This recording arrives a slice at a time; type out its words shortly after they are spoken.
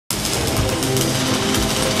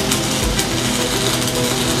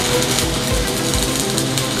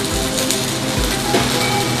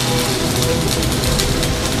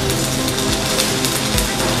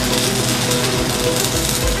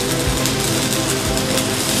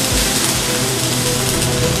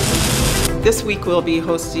This week we'll be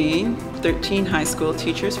hosting 13 high school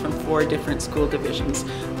teachers from 4 different school divisions.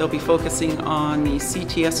 They'll be focusing on the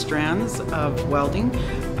CTS strands of welding.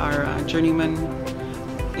 Our journeyman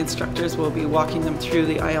instructors will be walking them through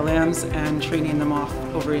the ILMs and training them off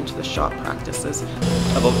over into the shop practices.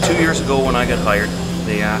 About 2 years ago when I got hired,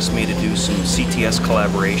 they asked me to do some CTS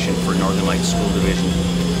collaboration for Northern Lights School Division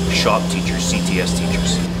shop teachers, CTS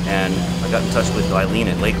teachers. And I got in touch with Eileen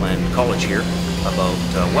at Lakeland College here about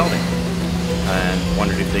welding, and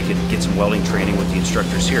wondered if they could get some welding training with the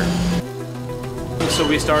instructors here. So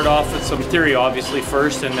we started off with some theory obviously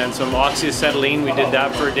first, and then some oxyacetylene. We did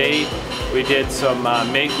that for a day. We did some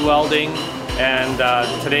MIG welding, and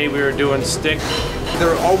today we were doing stick.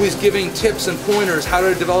 They're always giving tips and pointers how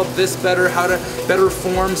to develop this better, how to better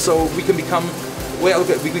form so we can become,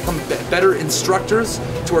 better instructors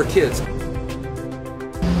to our kids.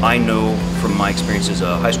 I know from my experience as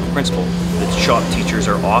a high school principal that shop teachers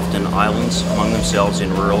are often islands among themselves in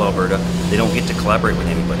rural Alberta. They don't get to collaborate with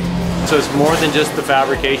anybody. So it's more than just the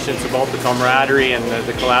fabrication, it's about the camaraderie and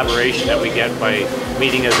the collaboration that we get by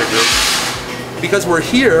meeting as a group. Because we're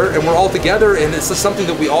here and we're all together, and it's just something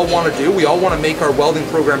that we all want to do. We all want to make our welding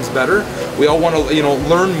programs better. We all want to,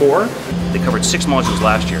 learn more. They covered 6 modules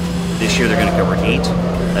last year. This year they're going to cover 8.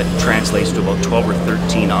 That translates to about 12 or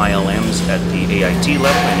 13 ILMs at the AIT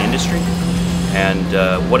level in industry. And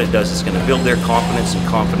what it does is going to build their confidence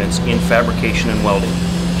in fabrication and welding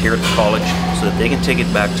here at the college so that they can take it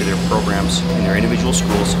back to their programs in their individual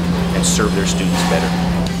schools and serve their students better.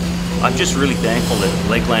 I'm just really thankful that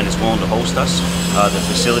Lakeland is willing to host us. The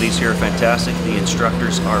facilities here are fantastic, the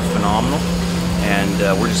instructors are phenomenal,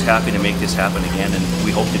 and we're just happy to make this happen again, and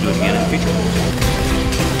we hope to do it again in the future.